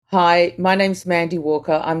Hi, my name's Mandy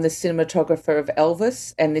Walker. I'm the cinematographer of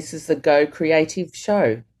Elvis, and this is the Go Creative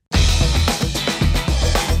Show.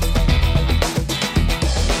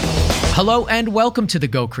 Hello and welcome to the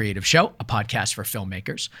Go Creative Show, a podcast for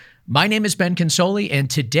filmmakers. My name is Ben Consoli, and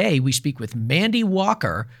today we speak with Mandy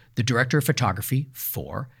Walker, the director of photography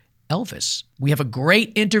for Elvis. We have a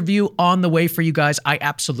great interview on the way for you guys. I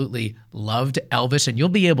absolutely loved Elvis, and you'll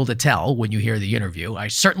be able to tell when you hear the interview. I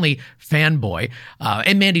certainly fanboy,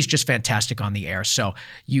 and Mandy's just fantastic on the air, so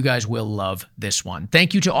you guys will love this one.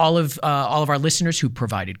 Thank you to all of our listeners who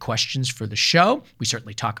provided questions for the show. We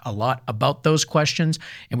certainly talk a lot about those questions,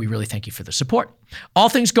 and we really thank you for the support. All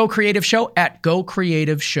things Go Creative Show at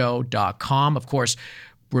gocreativeshow.com. Of course,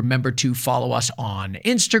 remember to follow us on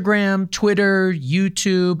Instagram, Twitter,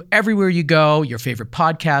 YouTube, everywhere you go, your favorite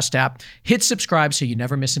podcast app. Hit subscribe so you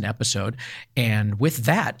never miss an episode. And with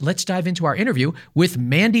that, let's dive into our interview with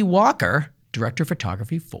Mandy Walker, director of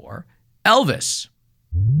photography for Elvis.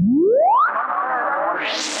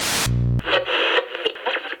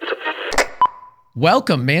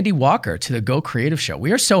 Welcome, Mandy Walker, to the Go Creative Show.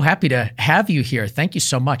 We are so happy to have you here. Thank you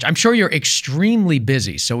so much. I'm sure you're extremely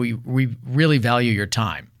busy, so we really value your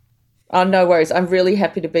time. Oh, no worries. I'm really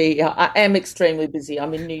happy to be. I am extremely busy.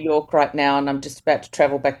 I'm in New York right now, and I'm just about to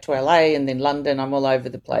travel back to LA and then London. I'm all over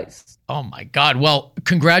the place. Oh my God! Well,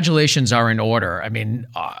 congratulations are in order. I mean,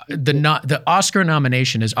 the Oscar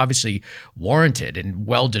nomination is obviously warranted and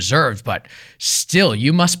well deserved, but still,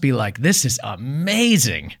 you must be like, this is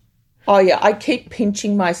amazing. Oh yeah, I keep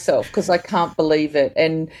pinching myself because I can't believe it,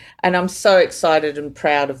 and I'm so excited and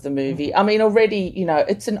proud of the movie. I mean, already,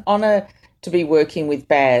 it's an honor to be working with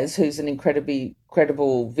Baz, who's an incredibly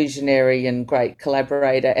credible visionary and great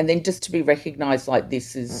collaborator, and then just to be recognized like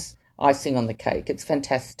this is icing on the cake. It's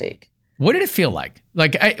fantastic. What did it feel like?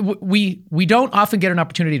 We don't often get an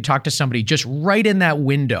opportunity to talk to somebody just right in that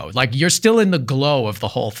window. Like you're still in the glow of the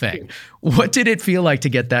whole thing. What did it feel like to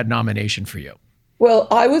get that nomination for you? Well,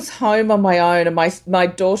 I was home on my own, and my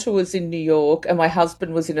daughter was in New York and my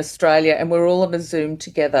husband was in Australia, and we were all on a Zoom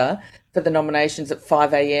together for the nominations at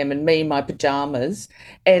 5 a.m. and me in my pajamas.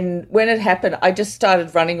 And when it happened, I just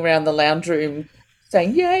started running around the lounge room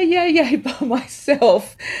saying, yay, yay, yay, by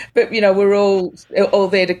myself. But, we're all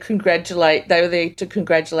there to congratulate. They were there to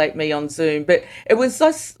congratulate me on Zoom. But it was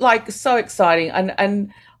just like so exciting.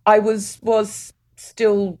 And I was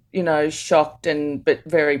still, shocked but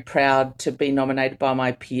very proud to be nominated by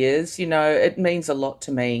my peers. It means a lot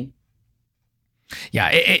to me. Yeah,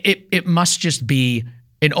 it must just be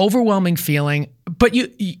an overwhelming feeling. But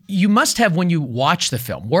you must have, when you watch the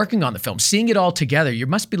film, working on the film, seeing it all together, you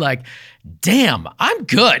must be like, damn, I'm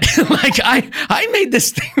good. Like I made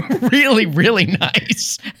this thing really, really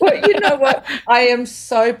nice. Well, you know what? I am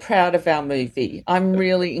so proud of our movie. I'm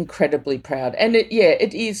really incredibly proud. And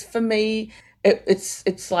it is for me.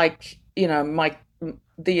 It's like,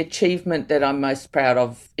 the achievement that I'm most proud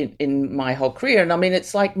of in my whole career. And I mean,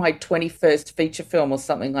 it's like my 21st feature film or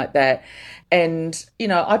something like that. And,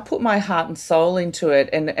 I put my heart and soul into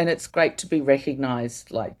it, and it's great to be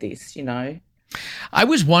recognized like this. I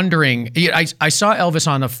was wondering, I saw Elvis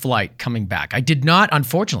on a flight coming back.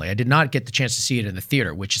 Unfortunately, I did not get the chance to see it in the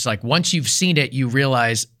theater, which is like, once you've seen it, you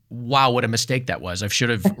realize, wow, what a mistake that was. I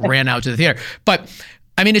should have ran out to the theater. But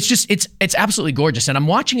I mean, it's absolutely gorgeous. And I'm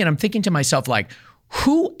watching it, I'm thinking to myself, like,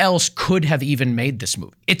 who else could have even made this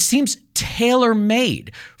movie? It seems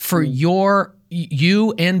tailor-made for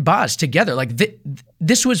you and Baz together. Like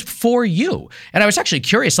this was for you. And I was actually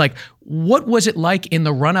curious, like, what was it like in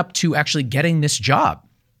the run-up to actually getting this job?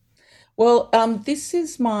 Well, this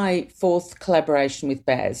is my fourth collaboration with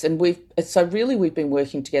Baz, and we've been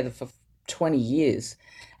working together for 20 years.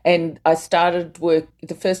 And I started work,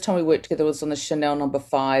 the first time we worked together was on the Chanel No.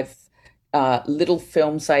 5 little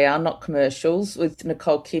films. They are not commercials, with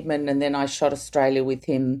Nicole Kidman, and then I shot Australia with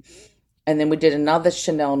him. And then we did another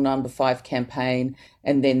Chanel No. 5 campaign,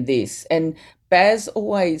 and then this. And Baz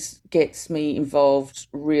always gets me involved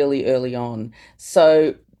really early on.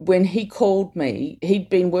 So when he called me, he'd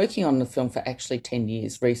been working on the film for actually 10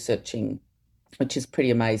 years, researching, which is pretty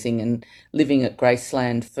amazing, and living at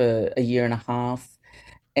Graceland for a year and a half.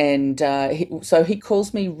 And so he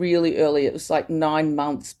calls me really early. It was like 9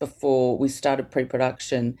 months before we started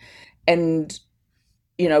pre-production. And,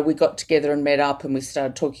 we got together and met up, and we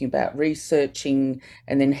started talking about researching.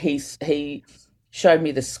 And then he showed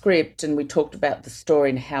me the script, and we talked about the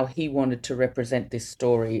story and how he wanted to represent this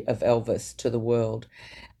story of Elvis to the world.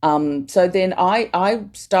 So then I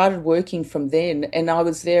started working from then, and I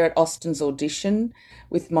was there at Austin's audition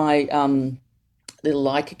with my little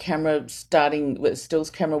Leica camera, starting with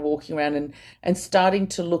stills camera, walking around and starting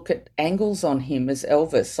to look at angles on him as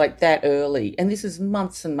Elvis, like that early. And this is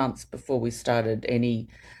months and months before we started any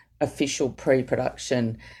official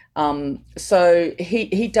pre-production. So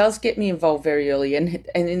he does get me involved very early, and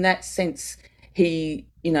in that sense, he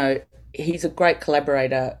he's a great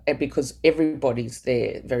collaborator because everybody's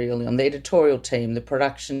there very early on. The editorial team, the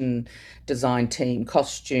production design team,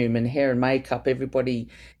 costume and hair and makeup, everybody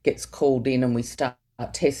gets called in, and we start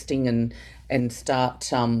testing and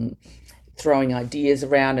start throwing ideas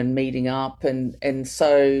around and meeting up, and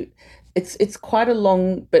so it's quite a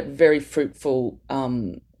long but very fruitful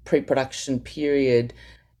pre-production period.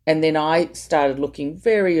 And then I started looking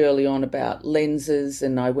very early on about lenses,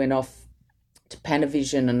 and I went off to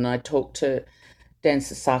Panavision and I talked to Dan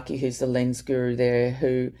Sasaki, who's the lens guru there,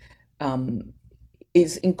 who um,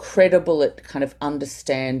 is incredible at kind of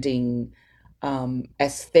understanding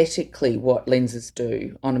aesthetically what lenses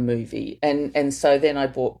do on a movie. And so then I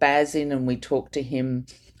brought Baz in and we talked to him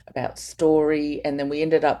about story, and then we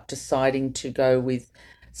ended up deciding to go with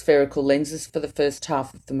spherical lenses for the first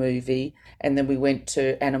half of the movie, and then we went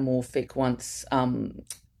to anamorphic once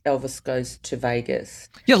Elvis goes to Vegas.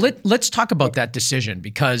 Yeah, let's talk about that decision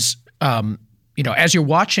because, as you're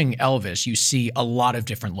watching Elvis, you see a lot of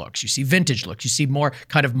different looks. You see vintage looks. You see more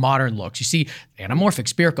kind of modern looks. You see anamorphic,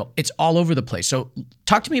 spherical. It's all over the place. So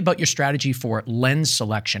talk to me about your strategy for lens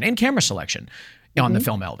selection and camera selection on the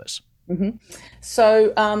film Elvis. Mm-hmm.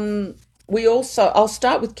 So I'll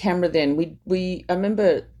start with camera then. I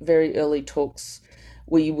remember very early talks,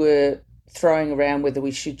 we were throwing around whether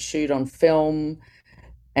we should shoot on film,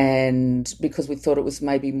 and because we thought it was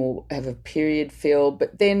maybe more have a period feel.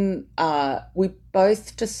 But then we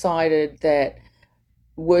both decided that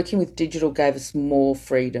working with digital gave us more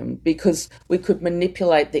freedom because we could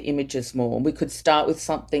manipulate the images more. We could start with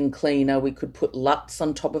something cleaner. We could put LUTs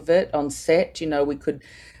on top of it on set. We could,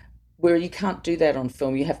 where you can't do that on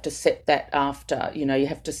film. You have to set that after. You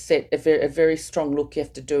have to set a very strong look you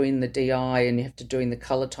have to do in the DI, and you have to do in the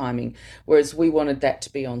color timing. Whereas we wanted that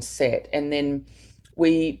to be on set. And then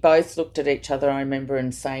we both looked at each other, I remember,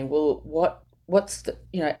 and saying, well, what's the,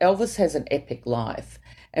 Elvis has an epic life,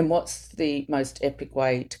 and what's the most epic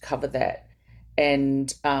way to cover that?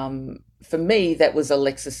 And for me, that was a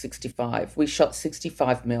Lexus 65. We shot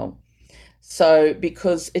 65 mil. So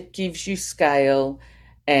because it gives you scale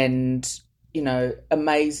and,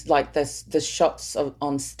 amaze, like the shots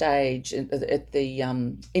on stage at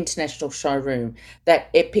the International Showroom, that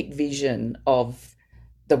epic vision of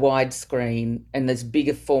the widescreen, and there's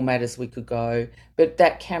bigger format as we could go. But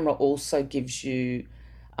that camera also gives you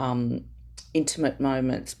intimate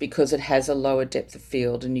moments because it has a lower depth of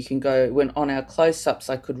field, and you can go, when on our close-ups,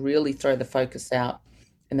 I could really throw the focus out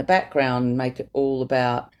in the background and make it all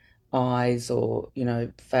about eyes or,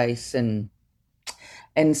 face. And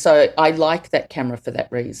so I like that camera for that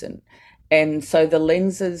reason. And so the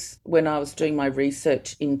lenses, when I was doing my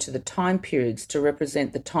research into the time periods to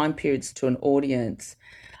represent the time periods to an audience,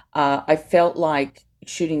 I felt like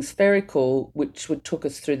shooting spherical, which took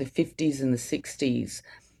us through the 50s and the 60s,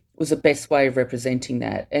 was the best way of representing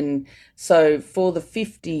that. And so for the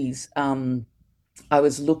 50s, I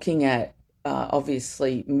was looking at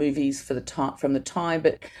obviously movies for the time from the time,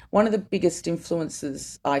 but one of the biggest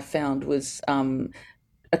influences I found was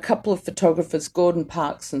a couple of photographers, Gordon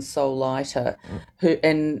Parks and Sol Leiter,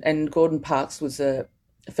 and Gordon Parks was a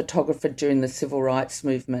photographer during the civil rights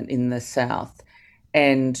movement in the South,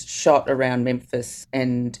 and shot around Memphis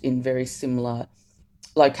and in very similar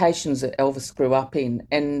locations that Elvis grew up in.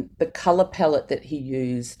 And the color palette that he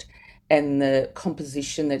used and the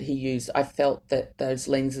composition that he used, I felt that those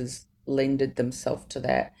lenses lended themselves to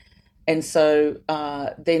that. And so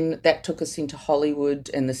then that took us into Hollywood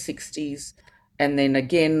in the 60s. And then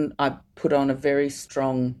again, I put on a very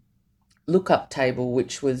strong lookup table,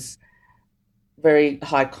 which was very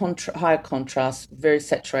high higher contrast, very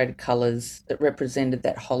saturated colors that represented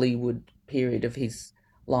that Hollywood period of his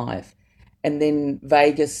life. And then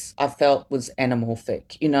Vegas, I felt, was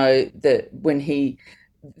anamorphic. That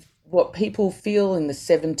what people feel in the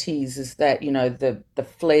 70s is that, the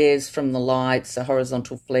flares from the lights, the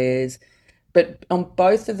horizontal flares. But on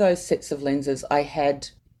both of those sets of lenses, I had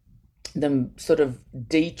them sort of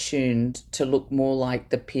detuned to look more like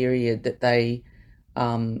the period that they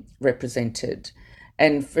represented.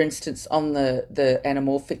 And for instance, on the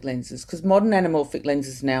anamorphic lenses, because modern anamorphic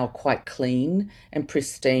lenses now are quite clean and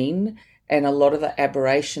pristine, and a lot of the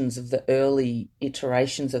aberrations of the early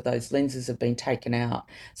iterations of those lenses have been taken out.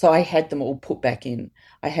 So I had them all put back in.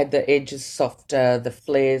 I had the edges softer, the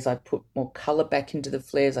flares, I put more color back into the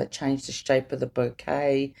flares, I changed the shape of the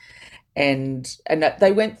bouquet. and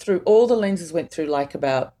they went through, all the lenses went through like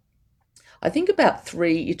about, I think about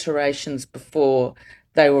 3 iterations before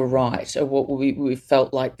they were right, or what we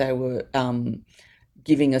felt like they were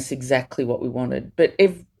giving us exactly what we wanted. But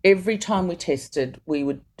every time we tested, we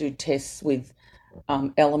would do tests with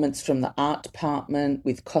elements from the art department,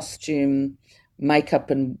 with costume, makeup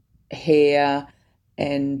and hair,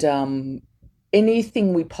 and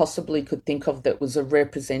anything we possibly could think of that was a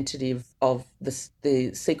representative of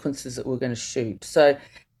the sequences that we are going to shoot. So,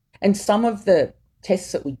 and some of the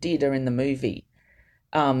tests that we did are in the movie.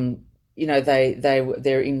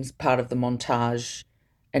 They're in part of the montage,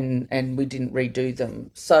 and we didn't redo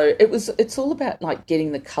them. So it's all about like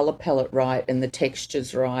getting the color palette right and the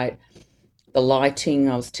textures right, the lighting.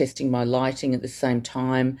 I was testing my lighting at the same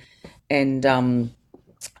time, and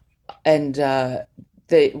and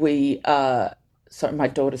we sorry, my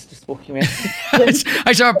daughter's just walking around.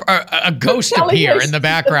 I saw a ghost appear in the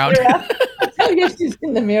background. I tell you, she's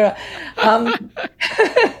in the mirror.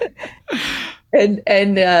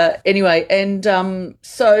 Anyway,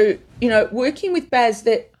 so working with Baz,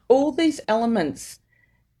 that all these elements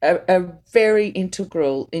are very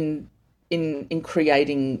integral in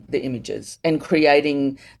creating the images and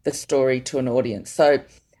creating the story to an audience. So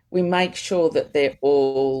we make sure that they're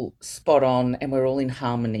all spot on and we're all in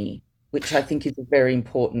harmony, which I think is a very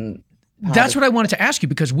important part. That's what I wanted to ask you,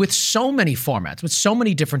 because with so many formats, with so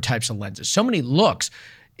many different types of lenses, so many looks,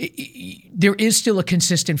 there is still a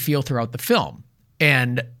consistent feel throughout the film.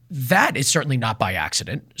 And that is certainly not by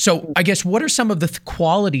accident. So I guess, what are some of the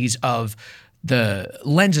qualities of the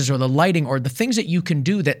lenses or the lighting or the things that you can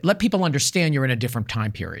do that let people understand you're in a different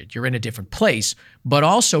time period, you're in a different place, but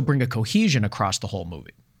also bring a cohesion across the whole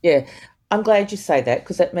movie? Yeah, I'm glad you say that,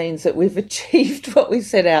 because that means that we've achieved what we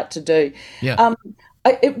set out to do. Yeah.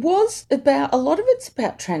 It was about, a lot of it's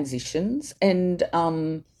about transitions, and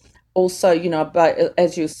also, but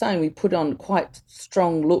as you were saying, we put on quite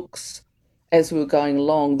strong looks as we were going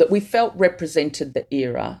along that we felt represented the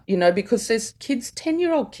era, because there's kids,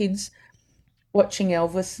 10-year-old kids watching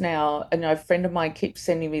Elvis now. And a friend of mine keeps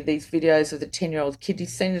sending me these videos of the 10-year-old kid.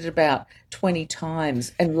 He's seen it about 20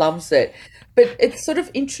 times and loves it. But it's sort of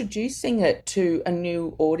introducing it to a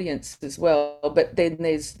new audience as well. But then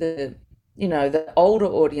there's the older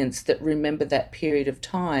audience that remember that period of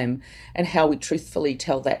time and how we truthfully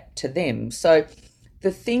tell that to them. So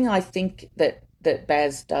the thing I think that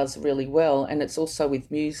Baz does really well, and it's also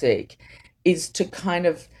with music, is to kind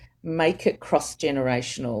of make it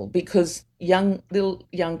cross-generational, because young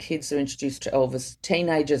kids are introduced to Elvis.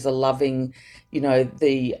 Teenagers are loving,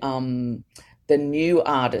 the new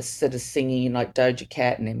artists that are singing, like Doja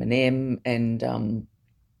Cat and Eminem and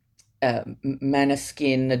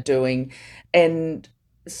Maneskin are doing, and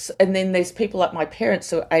then there's people like my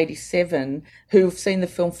parents who are 87 who've seen the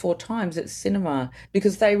film 4 times at cinema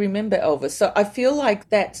because they remember Elvis. So I feel like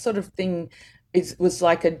that sort of thing was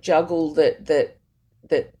like a juggle that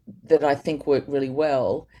I think worked really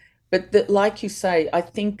well. But that, like you say, I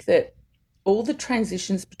think that all the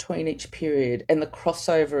transitions between each period and the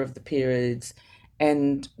crossover of the periods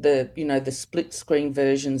and the split screen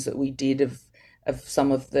versions that we did of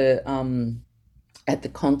some of the at the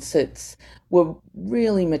concerts were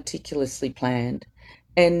really meticulously planned.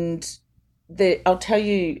 And I'll tell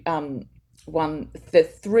you the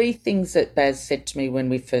 3 things that Baz said to me when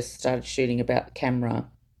we first started shooting about the camera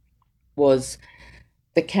was,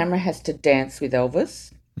 the camera has to dance with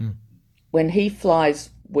Elvis. Mm. When he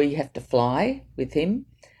flies, we have to fly with him.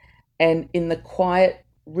 And in the quiet,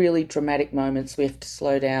 really dramatic moments, we have to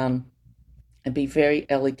slow down and be very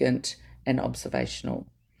elegant and observational.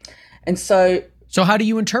 And so how do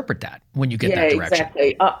you interpret that when you get that direction?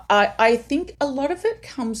 Exactly. I think a lot of it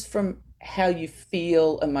comes from how you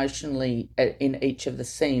feel emotionally in each of the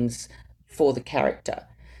scenes for the character.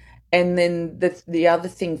 And then the other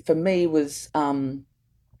thing for me was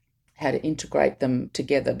how to integrate them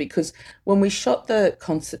together, because when we shot the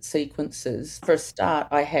concert sequences, for a start,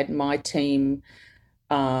 I had my team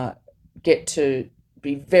get to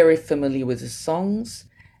be very familiar with the songs,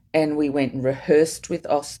 and we went and rehearsed with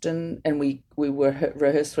Austin, and we were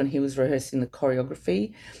rehearsed when he was rehearsing the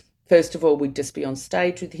choreography. First of all, we'd just be on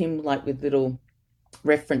stage with him, like with little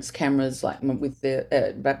reference cameras, like with the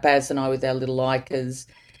Baz and I with our little Leicas,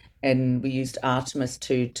 and we used Artemis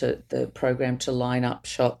to the program to line up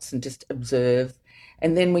shots and just observe.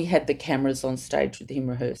 And then we had the cameras on stage with him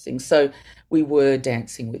rehearsing. So we were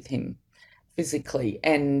dancing with him. physically.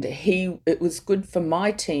 And it was good for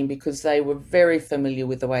my team because they were very familiar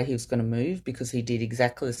with the way he was going to move because he did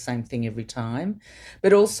exactly the same thing every time.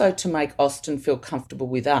 But also to make Austin feel comfortable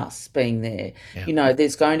with us being there. Yeah. You know,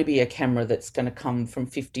 there's going to be a camera that's going to come from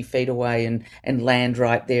 50 feet away and land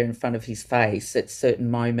right there in front of his face at a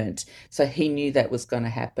certain moment. So he knew that was going to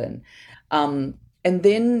happen. And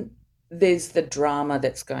then there's the drama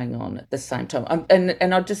that's going on at the same time.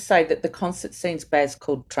 And I'll just say that the concert scenes Baz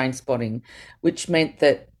called train spotting, which meant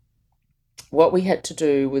that what we had to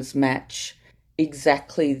do was match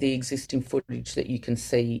exactly the existing footage that you can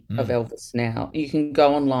see of Elvis now. You can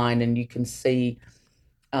go online and you can see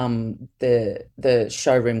the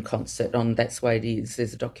showroom concert on That's the Way It Is.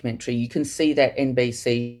 There's a documentary. You can see that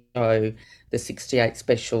NBC show, the 68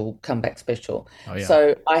 special, comeback special. Oh, yeah.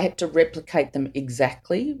 So I had to replicate them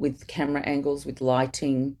exactly with camera angles, with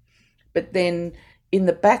lighting. But then in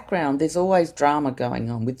the background, there's always drama going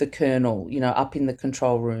on with the Colonel, you know, up in the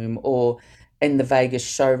control room or in the Vegas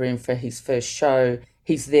showroom for his first show.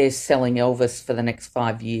 He's there selling Elvis for the next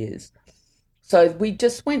 5 years. So we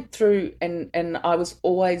just went through and I was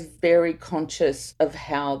always very conscious of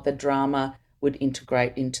how the drama would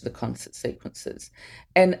integrate into the concert sequences.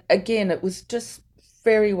 And again, it was just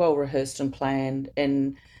very well rehearsed and planned.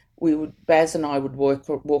 And Baz and I would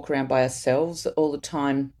walk around by ourselves all the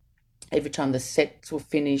time, every time the sets were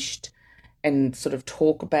finished, and sort of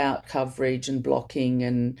talk about coverage and blocking.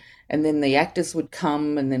 And then the actors would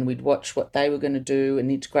come and then we'd watch what they were going to do and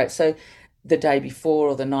integrate. So the day before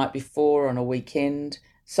or the night before on a weekend,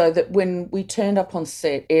 so that when we turned up on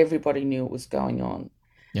set, everybody knew what was going on.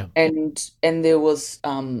 Yeah. And there was,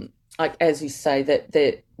 like as you say,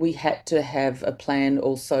 that we had to have a plan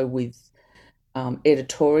also with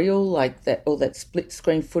editorial, like that, all that split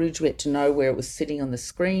screen footage. We had to know where it was sitting on the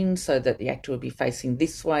screen so that the actor would be facing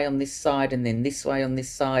this way on this side and then this way on this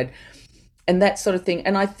side, and that sort of thing.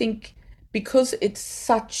 And I think because it's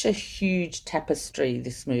such a huge tapestry,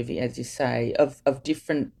 this movie, as you say, of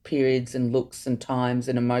different periods and looks and times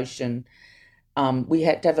and emotion, we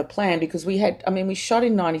had to have a plan because we shot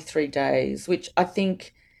in 93 days, which I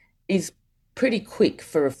think is pretty quick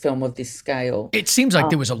for a film of this scale. It seems like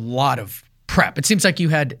there was a lot of prep. It seems like you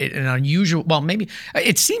had an unusual, well, maybe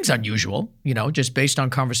it seems unusual, you know, just based on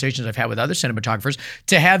conversations I've had with other cinematographers,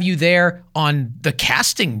 to have you there on the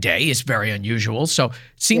casting day is very unusual. So it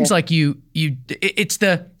seems like it's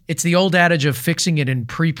the old adage of fixing it in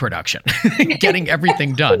pre-production, getting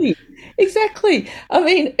everything done. Exactly. I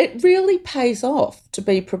mean, it really pays off to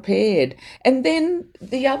be prepared. And then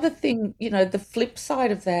the other thing, you know, the flip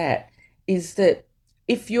side of that is that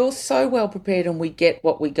if you're so well prepared and we get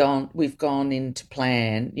what we've gone into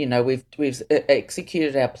plan, you know, we've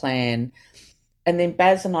executed our plan, and then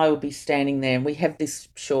Baz and I will be standing there and we have this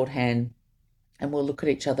shorthand and we'll look at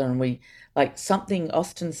each other and we like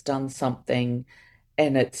Austin's done something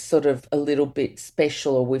and it's sort of a little bit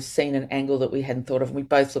special, or we've seen an angle that we hadn't thought of, and we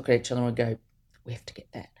both look at each other and we go, we have to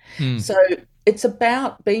get that. So it's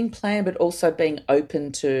about being planned but also being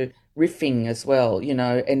open to riffing as well, you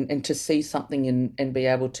know, and to see something and be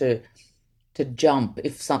able to jump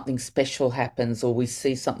if something special happens, or we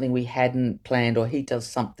see something we hadn't planned, or he does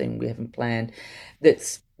something we haven't planned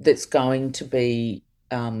that's going to be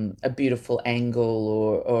a beautiful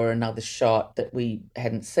angle or another shot that we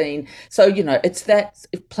hadn't seen. So, you know, it's that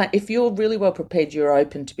if you're really well prepared, you're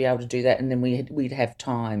open to be able to do that, and then we'd have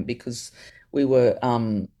time because we were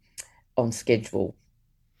on schedule.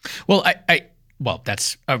 Well, Well,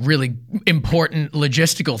 that's a really important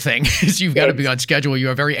logistical thing is you've got to be on schedule. You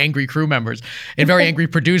have very angry crew members and very angry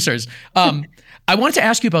producers. I wanted to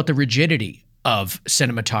ask you about the rigidity of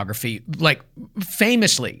cinematography. Like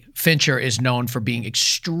famously, Fincher is known for being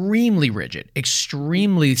extremely rigid,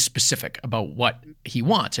 extremely specific about what he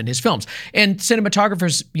wants in his films. And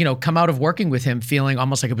cinematographers, you know, come out of working with him feeling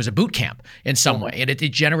almost like it was a boot camp in some way. And it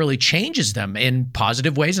generally changes them in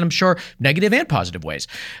positive ways, and I'm sure negative and positive ways,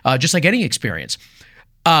 just like any experience.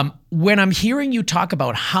 When I'm hearing you talk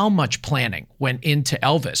about how much planning went into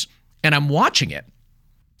Elvis, and I'm watching it,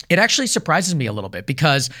 it actually surprises me a little bit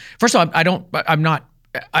because, first of all, I'm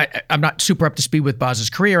not super up to speed with Baz's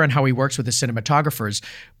career and how he works with the cinematographers,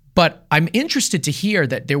 but I'm interested to hear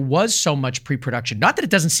that there was so much pre-production. Not that it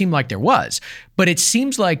doesn't seem like there was, but it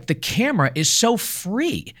seems like the camera is so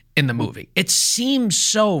free in the movie. It seems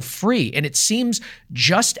so free, and it seems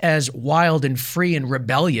just as wild and free and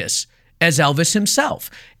rebellious as Elvis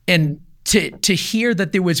himself. And to hear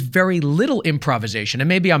that there was very little improvisation, and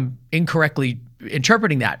maybe I'm incorrectly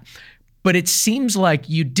interpreting that, but it seems like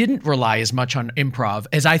you didn't rely as much on improv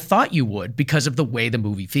as I thought you would because of the way the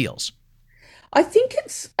movie feels. I think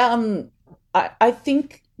it's I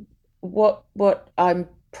think what I'm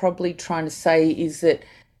probably trying to say is that,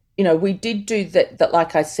 we did do that,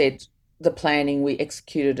 like I said, the planning, we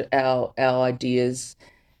executed our ideas,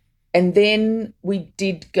 and then we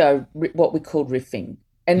did go what we called riffing.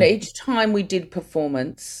 And Mm. each time we did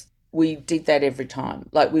performance, we did that every time.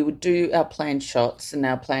 Like we would do our planned shots and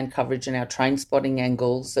our planned coverage and our train spotting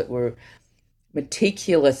angles that were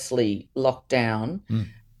meticulously locked down.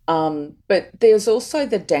 Mm. But there's also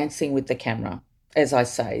the dancing with the camera, as I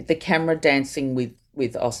say, the camera dancing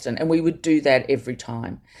with Austin, and we would do that every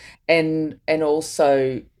time. And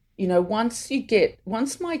also,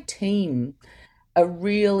 once my team are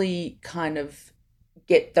really kind of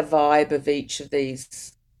get the vibe of each of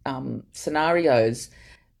these scenarios,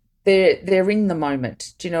 they're in the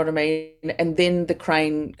moment. Do you know what I mean? And then the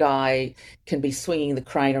crane guy can be swinging the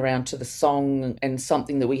crane around to the song and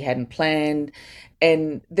something that we hadn't planned.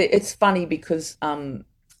 And it's funny because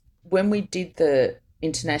when we did the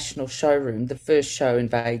international showroom, the first show in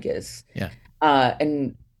Vegas, Yeah.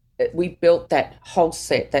 and we built that whole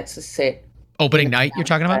set. That's a set in Opening the night you're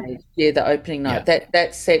talking about? soundstage. Yeah, the opening Yeah. night.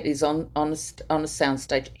 That set is on a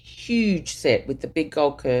soundstage, huge set with the big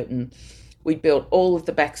gold curtain. We built all of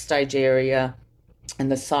the backstage area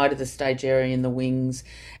and the side of the stage area in the wings,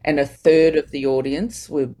 and a third of the audience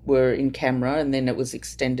were in camera, and then it was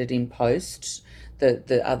extended in post.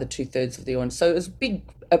 The other two-thirds of the audience. So it was big.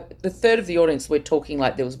 The third of the audience, we're talking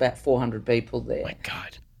like there was about 400 people My there.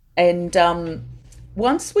 God. And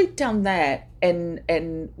once we'd done that,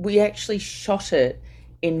 and we actually shot it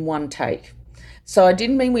in one take. So I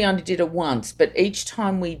didn't mean we only did it once, but each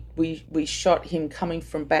time we shot him coming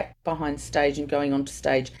from back behind stage and going onto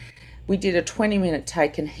stage, we did a 20-minute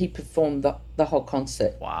take, and he performed the whole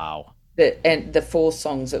concert, Wow. and the four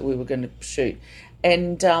songs that we were going to shoot.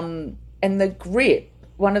 And the grip,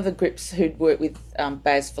 one of the grips who'd worked with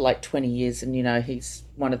Baz for like 20 years, and he's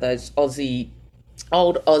one of those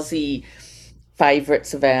old Aussie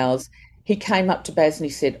favourites of ours. He came up to Baz and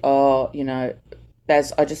he said, "Oh,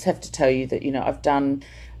 Baz, I just have to tell you that I've done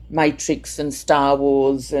Matrix and Star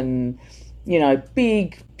Wars and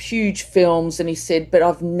big, huge films." And he said, "But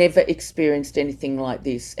I've never experienced anything like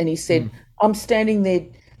this." And he said, Mm. "I'm standing there,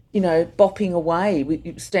 bopping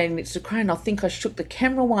away, standing next to the crane. I think I shook the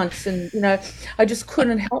camera once, and I just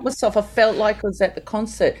couldn't help myself. I felt like I was at the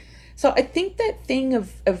concert." So I think that thing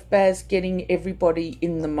of Baz getting everybody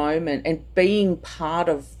in the moment and being part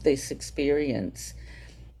of this experience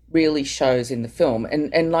really shows in the film.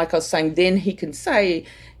 And like I was saying, then he can say,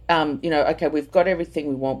 okay, we've got everything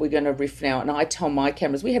we want. We're going to riff now. And I tell my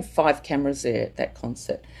cameras, we had 5 cameras there at that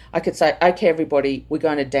concert. I could say, okay, everybody, we're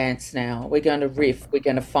going to dance now. We're going to riff. We're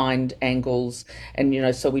going to find angles.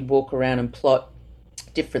 And, so we'd walk around and plot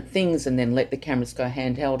different things and then let the cameras go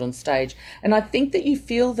handheld on stage. And I think that you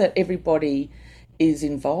feel that everybody is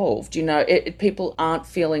involved. People aren't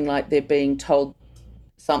feeling like they're being told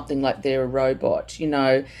something like they're a robot.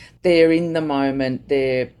 They're in the moment,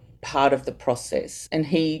 they're part of the process. And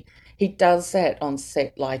he does that on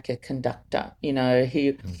set like a conductor.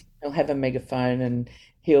 He'll have a megaphone, and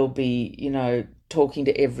he'll be, talking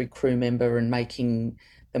to every crew member and making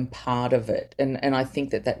them part of it. And I think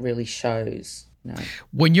that really shows.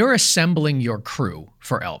 When you're assembling your crew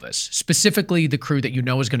for Elvis, specifically the crew that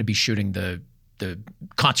is going to be shooting the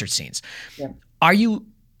concert scenes, Yeah.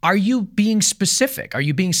 Are you being specific? Are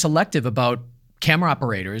you being selective about camera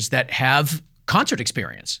operators that have concert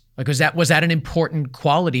experience? Like, was that an important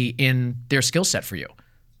quality in their skill set for you?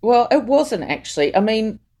 Well, it wasn't actually. I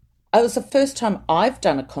mean, it was the first time I've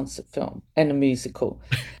done a concert film and a musical.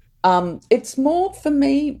 It's more for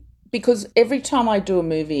me because every time I do a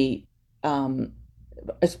movie,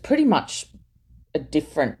 it's pretty much a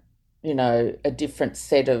different, a different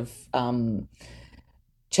set of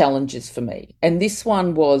challenges for me. And this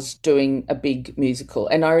one was doing a big musical.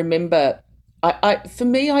 And I remember, for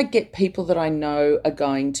me, I get people that I know are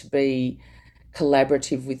going to be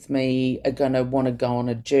collaborative with me, are going to want to go on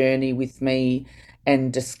a journey with me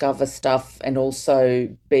and discover stuff, and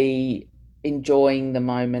also be enjoying the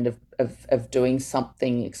moment of doing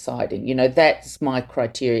something exciting. That's my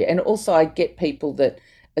criteria. And also I get people that,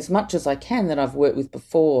 as much as I can, that I've worked with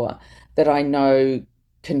before, that I know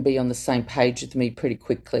can be on the same page with me pretty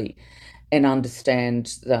quickly and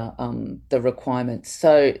understand the requirements.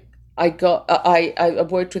 So I've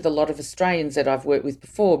worked with a lot of Australians that I've worked with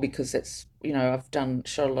before because it's, I've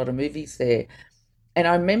shot a lot of movies there. And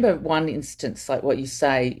I remember one instance, like what you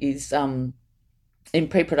say, is in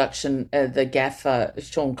pre-production, the gaffer,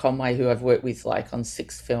 Sean Conway, who I've worked with like on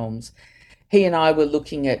 6 films, he and I were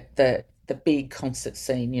looking at the the big concert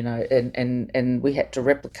scene, you know, and we had to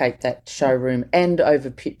replicate that showroom and over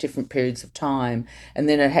different periods of time, and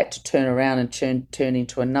then it had to turn around and turn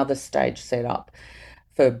into another stage setup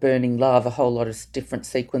for Burning Love, a whole lot of different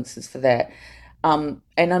sequences for that. And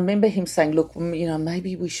I remember him saying, "Look, you know,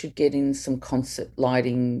 maybe we should get in some concert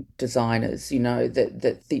lighting designers, you know,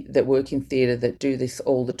 that work in theatre that do this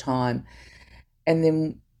all the time." And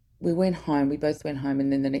then we went home. We both went home,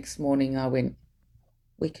 and then the next morning I went,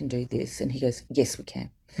 "We can do this," and he goes, "Yes, we can."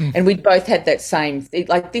 And we both had that same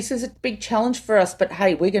like, this is a big challenge for us, but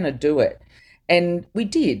hey, we're going to do it. And we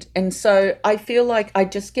did. And so I feel like I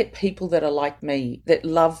just get people that are like me, that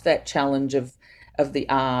love that challenge of the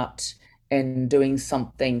art and doing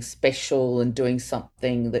something special and doing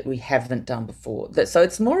something that we haven't done before. So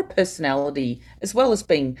it's more a personality, as well as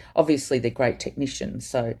being, obviously, they're great technicians.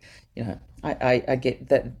 So, you know, I get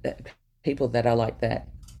that people that are like that.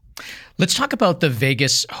 Let's talk about the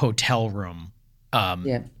Vegas hotel room.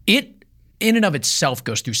 Yeah. It, in and of itself,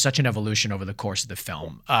 goes through such an evolution over the course of the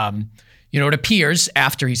film. You know, it appears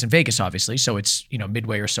after he's in Vegas, obviously, so it's, you know,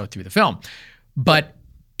 midway or so through the film. But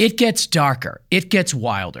it gets darker. It gets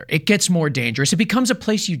wilder. It gets more dangerous. It becomes a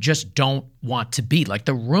place you just don't want to be. Like,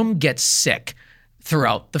 the room gets sick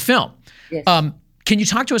throughout the film. Yes. Can you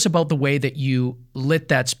talk to us about the way that you lit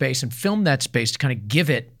that space and filmed that space to kind of give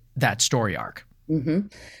it that story arc? Mm-hmm.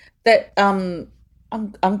 That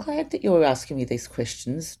I'm glad that you're asking me these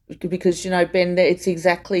questions, because, you know, Ben, it's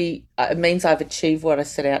exactly, it means I've achieved what I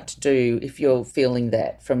set out to do, if you're feeling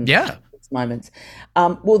that from these moments.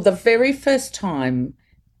 Well, the very first time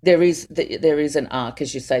there is an arc,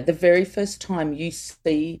 as you say, the very first time you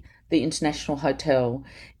see the International Hotel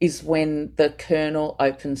is when the Colonel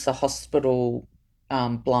opens the hospital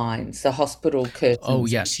blinds, the hospital curtains. Oh,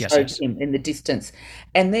 yes. Him in the distance.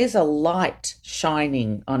 And there's a light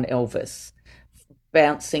shining on Elvis,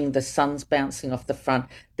 the sun's bouncing off the front.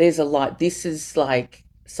 There's a light. This is like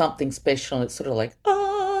something special. It's sort of like,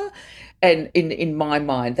 and in my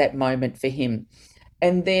mind, that moment for him.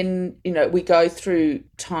 And then, you know, we go through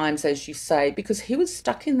times, as you say, because he was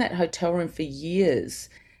stuck in that hotel room for years.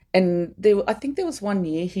 And I think there was one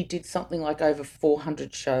year he did something like over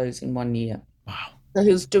 400 shows in 1 year. Wow. So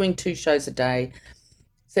he was doing 2 shows a day,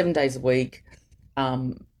 7 days a week,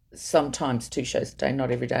 sometimes 2 shows a day, not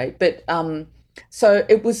every day. But so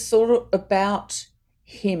it was sort of about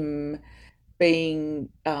him being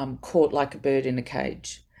caught like a bird in a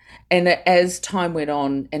cage. And as time went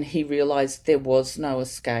on and he realised there was no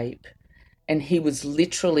escape, and he was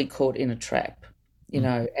literally caught in a trap, you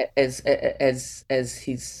know, as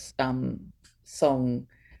his song,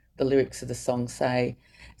 the lyrics of the song say.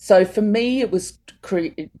 So for me, it was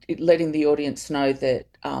letting the audience know that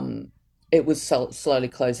it was slowly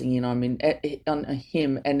closing in on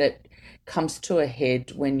him, and it comes to a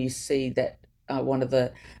head when you see that one of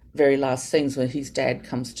the very last scenes when his dad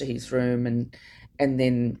comes to his room, and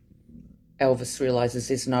then Elvis realises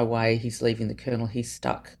there's no way he's leaving the Colonel. He's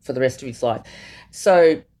stuck for the rest of his life.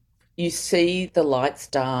 So you see the lights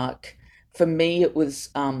dark. For me, it was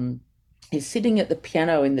he's sitting at the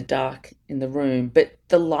piano in the dark in the room, but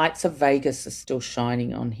the lights of Vegas are still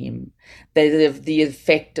shining on him. The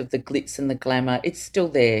effect of the glitz and the glamour, it's still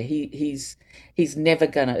there. He's never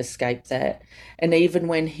going to escape that. And even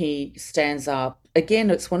when he stands up, again,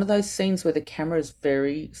 it's one of those scenes where the camera is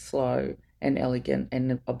very slow and elegant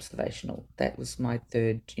and observational. That was my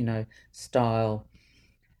third, you know, style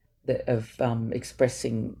of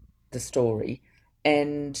expressing the story.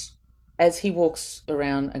 And as he walks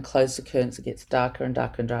around and closes the curtains, it gets darker and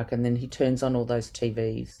darker and darker, and then he turns on all those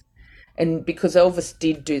TVs. And because Elvis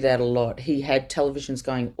did do that a lot, he had televisions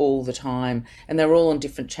going all the time, and they were all on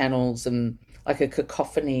different channels, and like a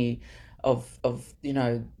cacophony of you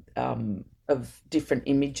know, of different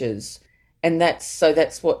images. And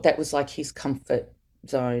that was like his comfort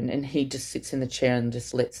zone, and he just sits in the chair and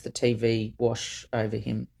just lets the TV wash over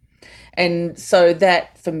him. And so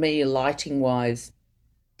that, for me, lighting wise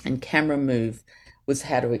and camera move, was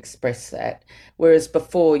how to express that. Whereas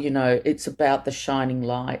before, you know, it's about the shining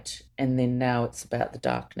light, and then now it's about the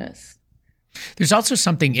darkness. There's also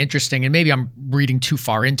something interesting, and maybe I'm reading too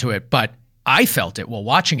far into it, but I felt it while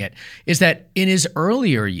watching it, is that in his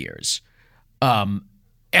earlier years,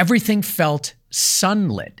 everything felt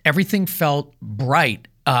sunlit. Everything felt bright,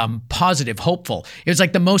 positive, hopeful. It was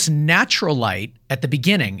like the most natural light at the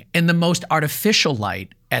beginning and the most artificial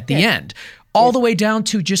light at the end, all the way down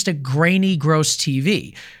to just a grainy, gross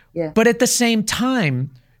TV. Yeah. But at the same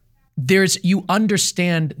time, you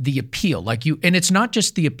understand the appeal, and it's not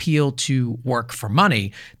just the appeal to work for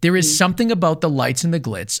money. There is something about the lights and the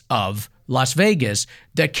glitz of Las Vegas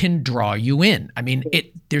that can draw you in. I mean,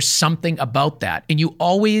 there's something about that. And you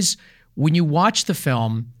always, when you watch the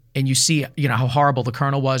film and you see, how horrible the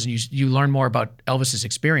Colonel was, and you learn more about Elvis's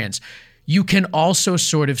experience, you can also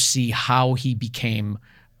sort of see how he became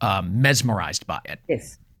mesmerized by it.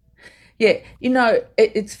 Yes. Yeah.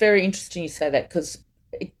 It's very interesting you say that, because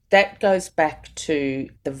that goes back to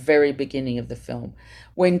the very beginning of the film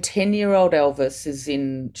when 10-year-old Elvis is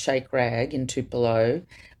in Shake Rag in Tupelo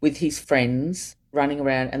with his friends running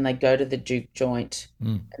around, and they go to the Duke joint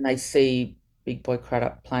and they see Big Boy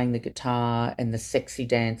Crudup playing the guitar and the sexy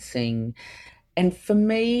dancing. And for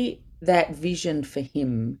me, that vision for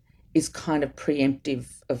him is kind of preemptive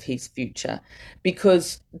of his future,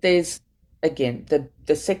 because there's, again,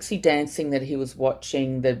 the sexy dancing that he was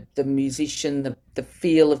watching, the musician, the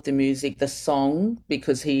feel of the music, the song,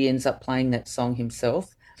 because he ends up playing that song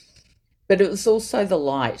himself. But it was also the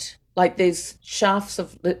light. Like there's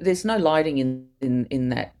no lighting in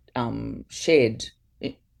that shed.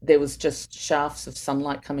 There was just shafts of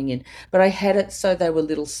sunlight coming in, but I had it so they were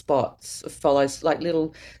little spots of follows, like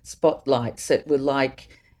little spotlights that were like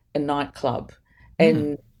a nightclub,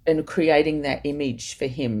 and creating that image for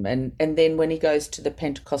him. And then when he goes to the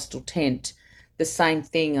Pentecostal tent, the same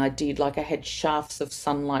thing I did. Like I had shafts of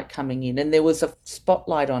sunlight coming in, and there was a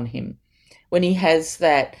spotlight on him. When he has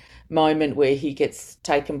that moment where he gets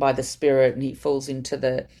taken by the Spirit and he falls into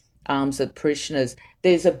the arms of parishioners,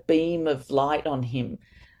 there's a beam of light on him.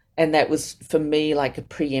 And that was, for me, like a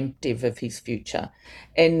preemptive of his future.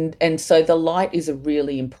 And so the light is a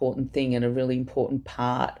really important thing and a really important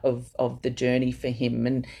part of the journey for him.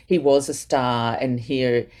 And he was a star, and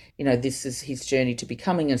here, this is his journey to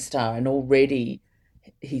becoming a star, and already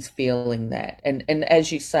he's feeling that. And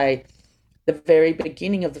as you say, the very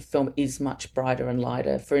beginning of the film is much brighter and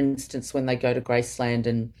lighter. For instance, when they go to Graceland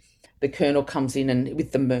and the Colonel comes in and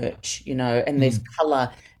with the merch, and there's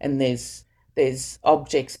colour and there's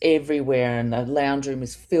objects everywhere, and the lounge room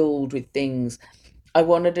is filled with things. I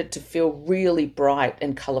wanted it to feel really bright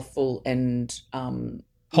and colourful and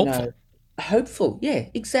hopeful. Hopeful, yeah,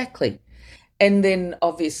 exactly. And then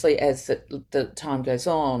obviously as the time goes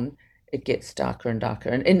on, it gets darker and darker.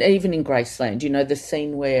 And even in Graceland, the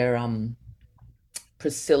scene where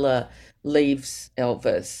Priscilla leaves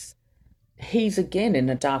Elvis, he's again in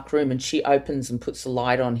a dark room, and she opens and puts a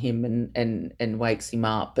light on him and wakes him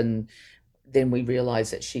up, and then we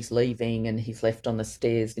realise that she's leaving and he's left on the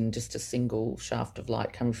stairs in just a single shaft of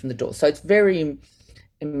light coming from the door. So it's very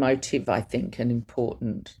emotive, I think, and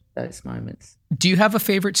important, those moments. Do you have a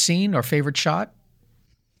favourite scene or favourite shot?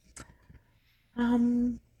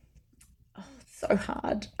 So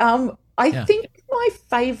hard. I think my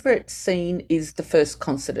favourite scene is the first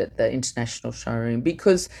concert at the International Showroom,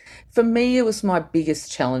 because for me it was my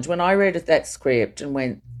biggest challenge. When I read that script and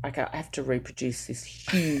went, okay, I have to reproduce this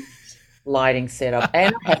huge lighting setup,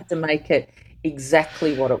 and I have to make it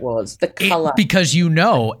exactly what it was, the color. Because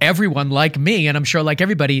everyone like me, and I'm sure like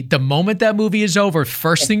everybody, the moment that movie is over,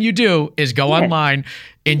 first thing you do is go online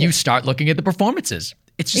and you start looking at the performances.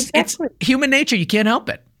 It's just It's human nature. You can't help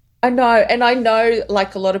it. I know. And I know,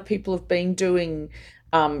 like, a lot of people have been doing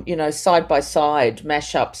side by side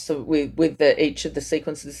mashups with each of the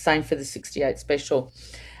sequences, the same for the 68 special.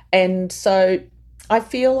 And so I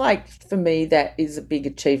feel like for me that is a big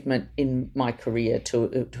achievement in my career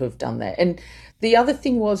to have done that. And the other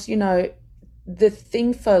thing was, the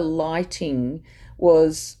thing for lighting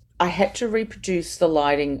was I had to reproduce the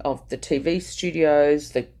lighting of the TV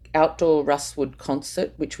studios, the outdoor Rustwood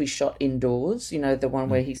concert, which we shot indoors, the one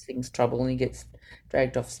where he sings Trouble and he gets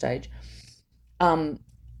dragged off stage. I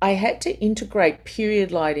had to integrate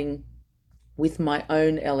period lighting with my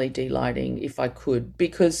own LED lighting if I could,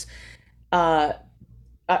 because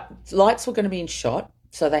lights were going to be in shot,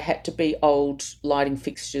 so they had to be old lighting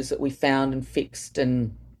fixtures that we found and fixed,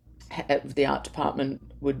 and the art department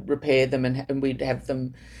would repair them, and we'd have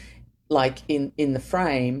them like in the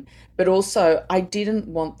frame. But also I didn't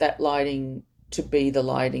want that lighting to be the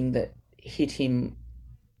lighting that hit him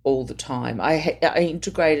all the time. I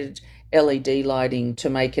integrated LED lighting to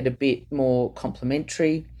make it a bit more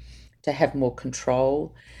complementary, to have more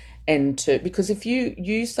control. Because if you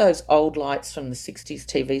use those old lights from the 60s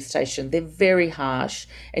TV station, they're very harsh,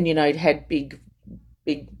 and it had big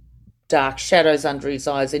dark shadows under his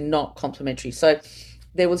eyes. They're not complementary. So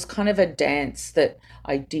there was kind of a dance that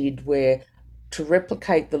I did where, to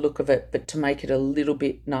replicate the look of it, but to make it a little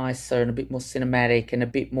bit nicer and a bit more cinematic and a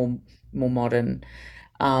bit more modern,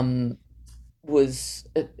 was,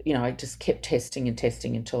 I just kept testing and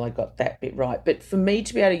testing until I got that bit right. But for me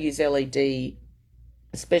to be able to use LED,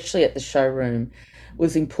 especially at the showroom,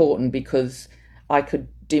 was important, because I could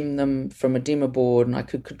dim them from a dimmer board, and I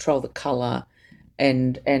could control the color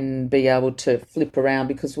and be able to flip around,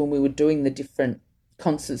 because when we were doing the different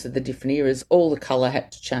concerts of the different eras, all the color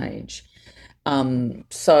had to change.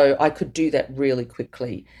 So I could do that really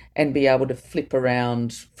quickly and be able to flip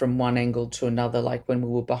around from one angle to another. Like when we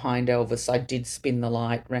were behind Elvis, I did spin the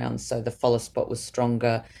light round so the follow spot was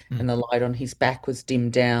stronger and the light on his back was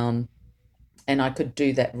dimmed down. And I could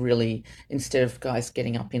do that really, instead of guys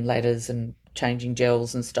getting up in ladders and changing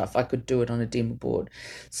gels and stuff, I could do it on a dimmer board.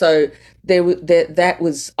 So that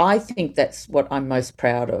was, I think that's what I'm most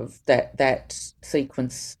proud of, that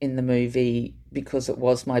sequence in the movie, because it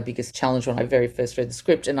was my biggest challenge when I very first read the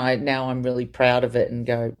script, and I'm really proud of it and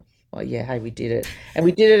go, well, yeah, hey, we did it. And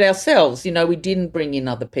we did it ourselves. We didn't bring in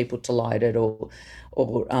other people to light it or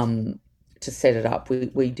to set it up.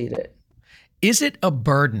 We did it. Is it a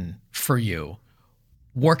burden for you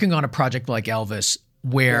working on a project like Elvis,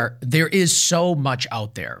 where there is so much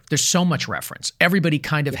out there? There's so much reference. Everybody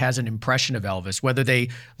kind of has an impression of Elvis, whether they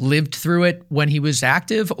lived through it when he was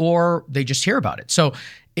active or they just hear about it. So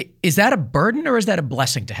is that a burden, or is that a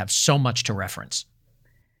blessing to have so much to reference?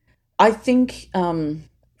 I think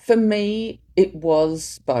for me, it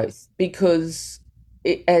was both, because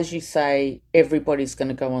as you say, everybody's going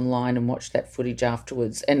to go online and watch that footage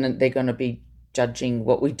afterwards, and they're going to be judging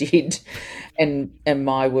what we did and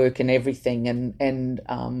my work and everything.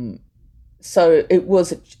 So it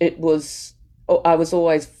was, I was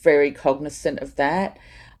always very cognizant of that,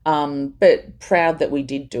 but proud that we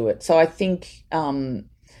did do it. So I think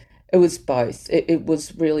it was both. It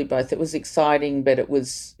was really both. It was exciting, but it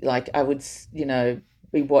was like I would,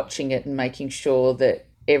 be watching it and making sure that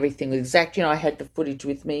everything was exact. I had the footage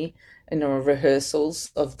with me in our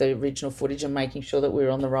rehearsals of the original footage, and making sure that we were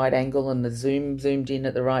on the right angle and the zoomed in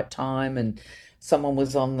at the right time, and someone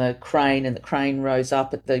was on the crane and the crane rose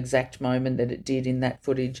up at the exact moment that it did in that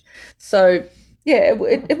footage. So yeah,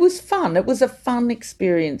 it was fun. It was a fun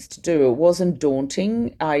experience to do. It wasn't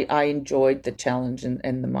daunting. I enjoyed the challenge and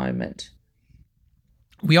the moment.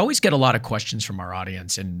 We always get a lot of questions from our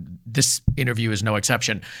audience, and this interview is no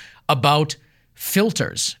exception, about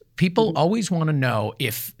filters. People always want to know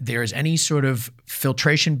if there's any sort of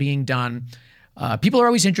filtration being done. People are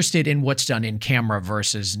always interested in what's done in camera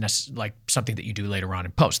versus like something that you do later on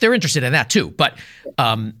in post. They're interested in that too. But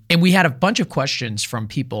and we had a bunch of questions from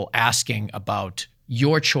people asking about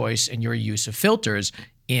your choice and your use of filters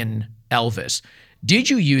in Elvis.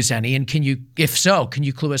 Did you use any? And if so, can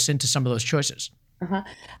you clue us into some of those choices?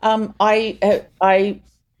 I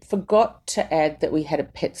forgot to add that we had a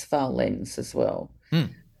Petzval lens as well.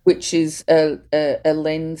 Which is a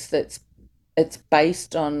lens it's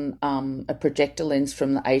based on a projector lens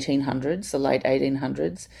from the 1800s, the late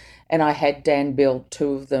 1800s. And I had Dan build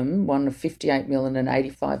two of them, one of 58mm and an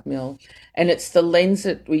 85mm. And it's the lens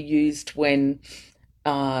that we used when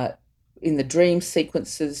in the dream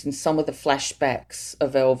sequences, in some of the flashbacks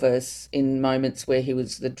of Elvis, in moments where he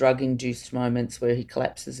was the drug-induced moments where he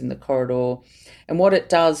collapses in the corridor. And what it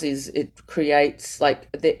does is it creates,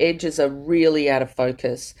 like, the edges are really out of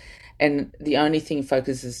focus, and the only thing in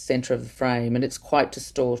focus is the center of the frame, and it's quite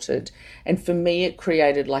distorted. And for me, it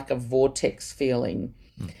created like a vortex feeling,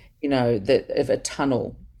 that of a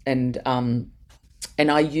tunnel. And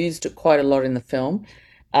I used it quite a lot in the film,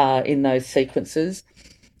 in those sequences.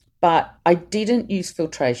 But I didn't use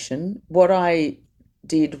filtration. What I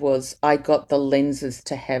did was I got the lenses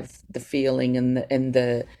to have the feeling and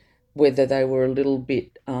the whether they were a little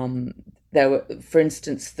bit they were, for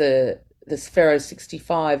instance, the Sphero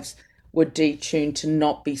 65s were detuned to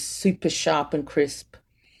not be super sharp and crisp,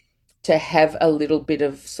 to have a little bit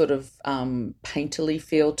of sort of painterly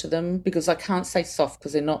feel to them, because I can't say soft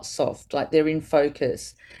because they're not soft, like they're in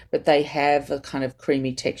focus, but they have a kind of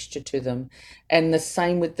creamy texture to them. And the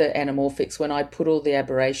same with the anamorphics. When I put all the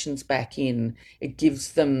aberrations back in, it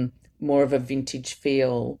gives them more of a vintage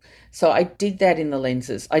feel. So I did that in the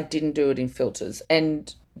lenses. I didn't do it in filters.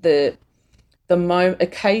 And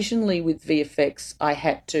occasionally with VFX, I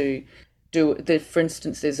had to do for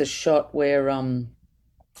instance, there's a shot where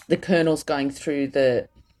the Colonel's going through the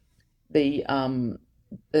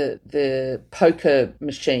poker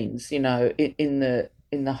machines, in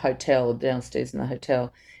the hotel, downstairs in the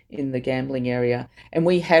hotel, in the gambling area, and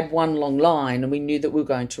we had one long line, and we knew that we were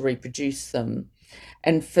going to reproduce them.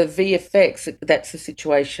 And for VFX, that's the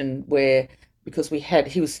situation where, because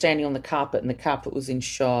he was standing on the carpet and the carpet was in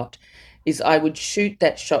shot, is I would shoot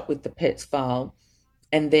that shot with the Petzval,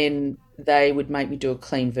 and then they would make me do a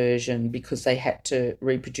clean version because they had to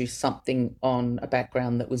reproduce something on a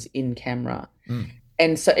background that was in camera.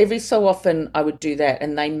 And so every so often I would do that,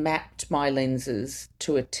 and they mapped my lenses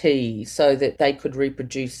to a T so that they could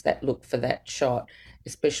reproduce that look for that shot,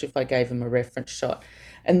 especially if I gave them a reference shot.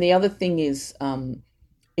 And the other thing is, some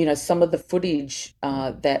of the footage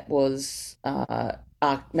that was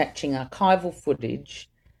matching archival footage,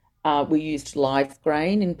 we used live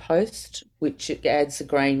grain in post, which it adds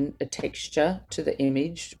a texture to the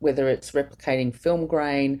image, whether it's replicating film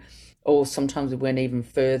grain, or sometimes we went even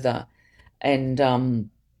further and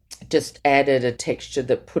just added a texture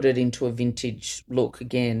that put it into a vintage look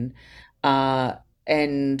again.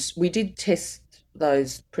 And we did test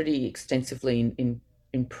those pretty extensively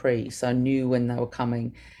in pre, so I knew when they were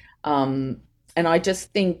coming. And I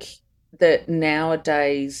just think that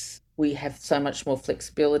nowadays we have so much more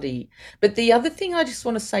flexibility. But the other thing I just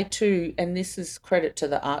want to say too, and this is credit to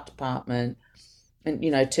the art department and,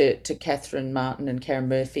 to Catherine Martin and Karen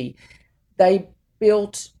Murphy, they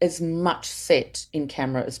built as much set in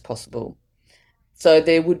camera as possible. So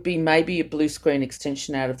there would be maybe a blue screen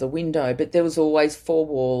extension out of the window, but there was always four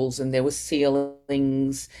walls and there were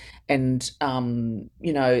ceilings and,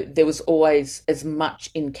 there was always as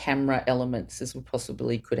much in camera elements as we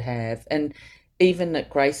possibly could have. And even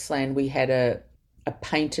at Graceland, we had a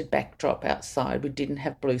painted backdrop outside. We didn't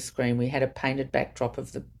have blue screen. We had a painted backdrop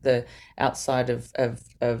of the outside of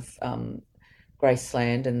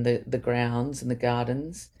Graceland and the grounds and the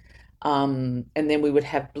gardens. And then we would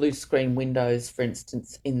have blue screen windows, for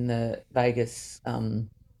instance, in the Vegas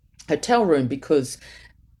hotel room, because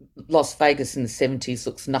Las Vegas in the 70s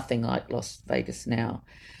looks nothing like Las Vegas now.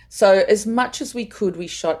 So as much as we could, we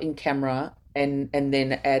shot in camera and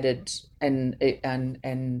then added and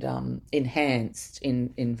enhanced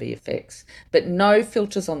in VFX, but no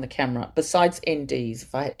filters on the camera besides NDs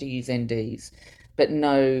if I had to use NDs, but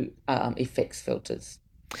no effects filters.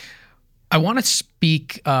 I want to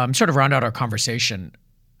speak, sort of round out our conversation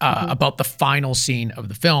about the final scene of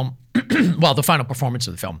the film, well, the final performance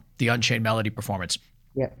of the film, the Unchained Melody performance.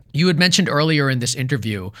 Yeah. You had mentioned earlier in this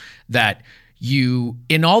interview that you,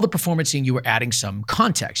 in all the performancing, you were adding some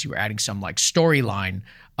context. You were adding some like storyline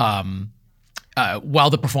while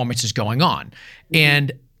the performance is going on. Mm-hmm.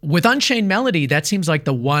 And with Unchained Melody, that seems like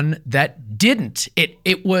the one that didn't.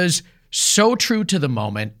 It was so true to the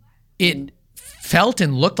moment. It felt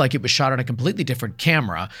and looked like it was shot on a completely different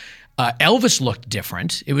camera. Elvis looked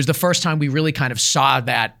different. It was the first time we really kind of saw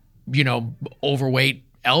that, overweight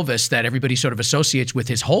Elvis that everybody sort of associates with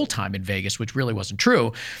his whole time in Vegas, which really wasn't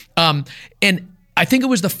true. And I think it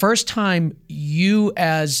was the first time you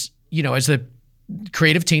as the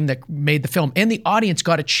creative team that made the film and the audience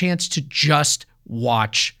got a chance to just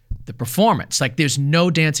watch the performance. Like there's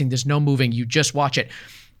no dancing, there's no moving, you just watch it.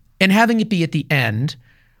 And having it be at the end,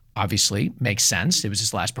 obviously makes sense. It was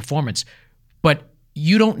his last performance, but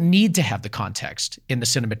you don't need to have the context in the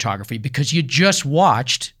cinematography because you just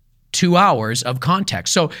watched 2 hours of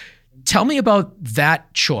context. So tell me about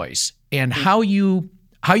that choice and how you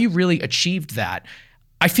really achieved that.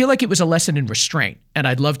 I feel like it was a lesson in restraint, and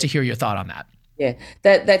I'd love to hear your thought on that. Yeah,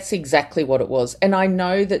 that's exactly what it was. And I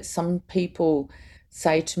know that some people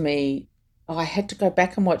say to me, I had to go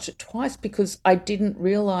back and watch it twice because I didn't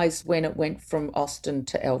realize when it went from Austin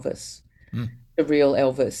to Elvis, the real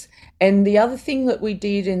Elvis. And the other thing that we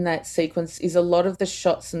did in that sequence is a lot of the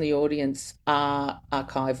shots in the audience are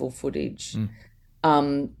archival footage.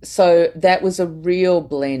 So that was a real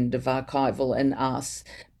blend of archival and us.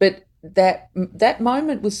 But that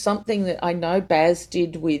moment was something that I know Baz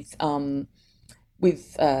did with John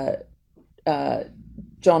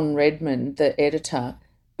Redmond, the editor.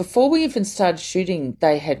 Before we even started shooting,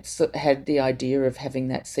 they had the idea of having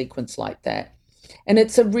that sequence like that. And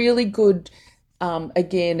it's a really good,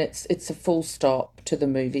 again, it's a full stop to the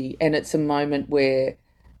movie, and it's a moment where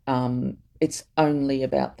it's only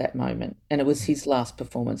about that moment. And it was his last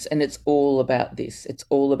performance, and it's all about this. It's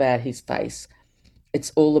all about his face.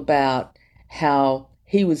 It's all about how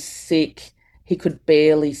he was sick, he could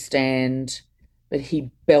barely stand, but he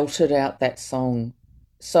belted out that song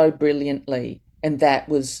so brilliantly. And that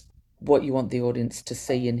was what you want the audience to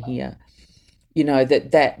see and hear.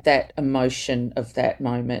 That emotion of that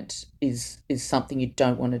moment is something you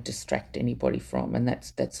don't want to distract anybody from. And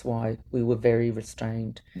that's why we were very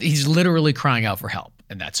restrained. He's literally crying out for help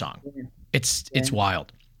in that song. Yeah. It's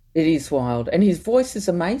wild. It is wild. And his voice is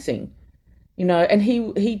amazing. And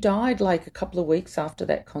he died like a couple of weeks after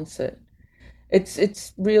that concert.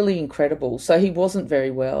 It's really incredible. So he wasn't very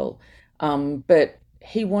well. But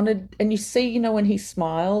he wanted, and you see, when he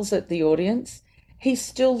smiles at the audience, he's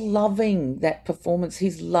still loving that performance.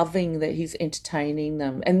 He's loving that he's entertaining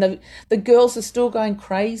them. And the girls are still going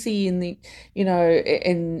crazy in the,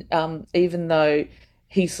 even though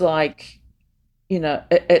he's like,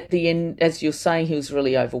 at the end, as you're saying, he was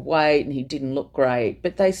really overweight and he didn't look great,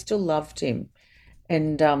 but they still loved him.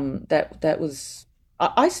 And that was,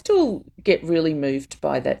 I still get really moved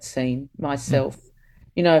by that scene myself,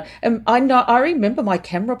 And I remember my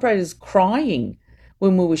camera operators crying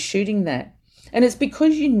when we were shooting that, and it's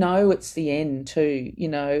because it's the end too,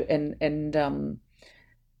 and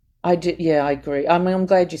I did, yeah, I agree. I mean, I'm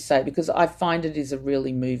glad you say it because I find it is a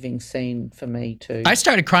really moving scene for me too. I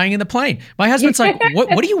started crying in the plane. My husband's like,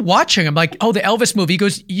 what are you watching? I'm like, oh, the Elvis movie. He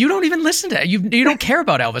goes, you don't even listen to it. You don't care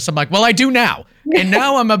about Elvis. I'm like, well, I do now. And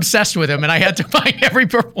now I'm obsessed with him and I had to find every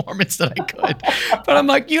performance that I could. But I'm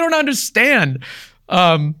like, you don't understand.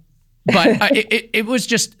 But it was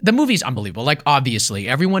just, the movie's unbelievable. Like, obviously,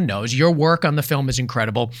 everyone knows your work on the film is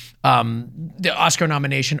incredible. The Oscar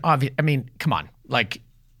nomination, I mean, come on. Like,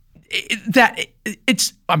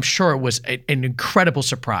 I'm sure it was an incredible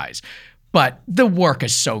surprise, but the work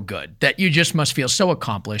is so good that you just must feel so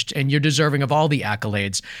accomplished and you're deserving of all the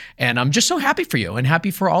accolades. And I'm just so happy for you and happy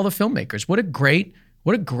for all the filmmakers. What a great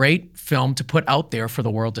film to put out there for the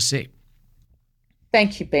world to see.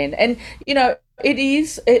 Thank you, Ben. And,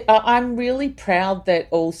 I'm really proud that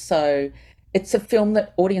also it's a film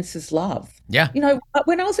that audiences love. Yeah.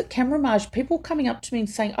 When I was at Camerimage, people coming up to me and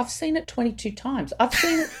saying, I've seen it 22 times. I've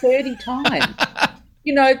seen it 30 times.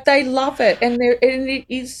 They love it. And it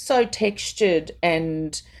is so textured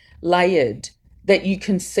and layered that you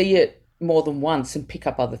can see it more than once and pick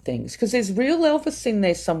up other things. Because there's real Elvis in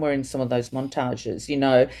there somewhere in some of those montages,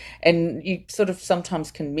 and you sort of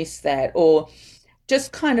sometimes can miss that. Or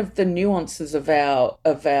just kind of the nuances of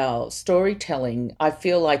our storytelling. I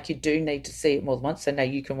feel like you do need to see it more than once. So now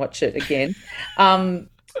you can watch it again.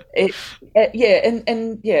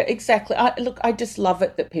 Exactly. I just love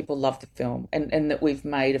it that people love the film and that we've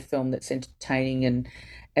made a film that's entertaining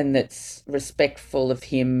and that's respectful of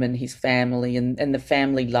him and his family and the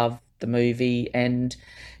family love the movie. And,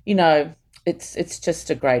 it's just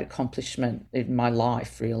a great accomplishment in my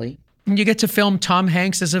life, really. You get to film Tom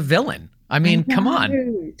Hanks as a villain. I mean, come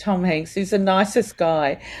on. Tom Hanks, he's the nicest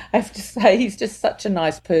guy. I have to say, he's just such a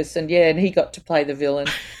nice person. Yeah, and he got to play the villain,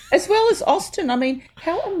 as well as Austin. I mean,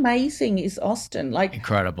 how amazing is Austin? Like,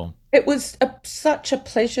 incredible. It was such a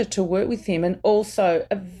pleasure to work with him, and also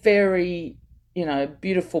a very,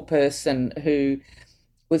 beautiful person who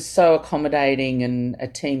was so accommodating and a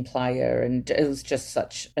team player, and it was just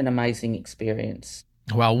such an amazing experience.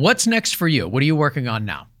 Well, what's next for you? What are you working on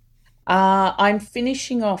now? I'm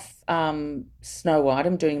finishing off Snow White.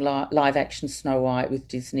 I'm doing live action Snow White with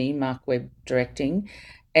Disney, Mark Webb directing,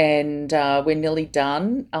 and we're nearly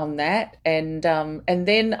done on that. And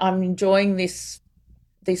then I'm enjoying this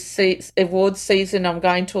awards season. I'm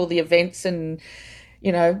going to all the events and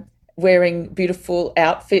wearing beautiful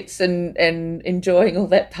outfits and enjoying all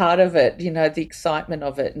that part of it. The excitement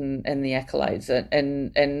of it and the accolades.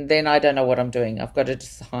 And then I don't know what I'm doing. I've got to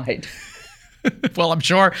decide. Well, I'm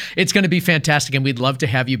sure it's going to be fantastic, and we'd love to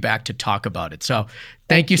have you back to talk about it. So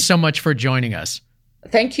thank you so much for joining us.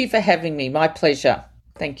 Thank you for having me. My pleasure.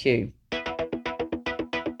 Thank you.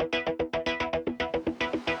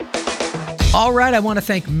 All right. I want to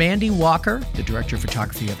thank Mandy Walker, the director of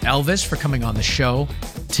photography of Elvis, for coming on the show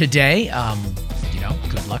today.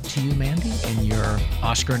 Good luck to you, Mandy, in your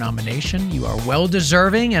Oscar nomination. You are well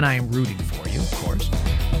deserving, and I am rooting for you, of course.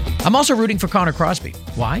 I'm also rooting for Connor Crosby.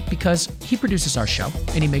 Why? Because he produces our show,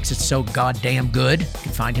 and he makes it so goddamn good. You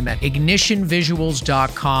can find him at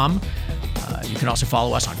ignitionvisuals.com. You can also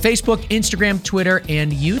follow us on Facebook, Instagram, Twitter,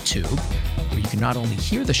 and YouTube, where you can not only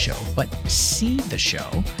hear the show, but see the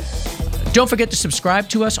show. Don't forget to subscribe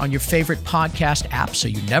to us on your favorite podcast app so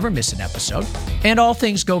you never miss an episode. And all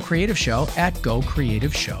things Go Creative Show at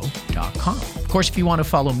gocreativeshow.com. Of course, if you want to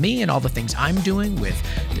follow me and all the things I'm doing with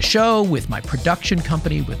the show, with my production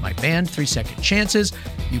company, with my band, 3 Second Chances,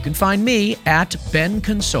 you can find me at Ben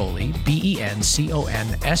Consoli,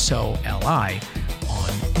 BenConsoli, on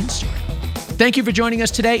Instagram. Thank you for joining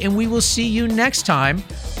us today, and we will see you next time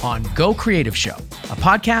on Go Creative Show, a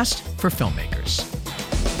podcast for filmmakers.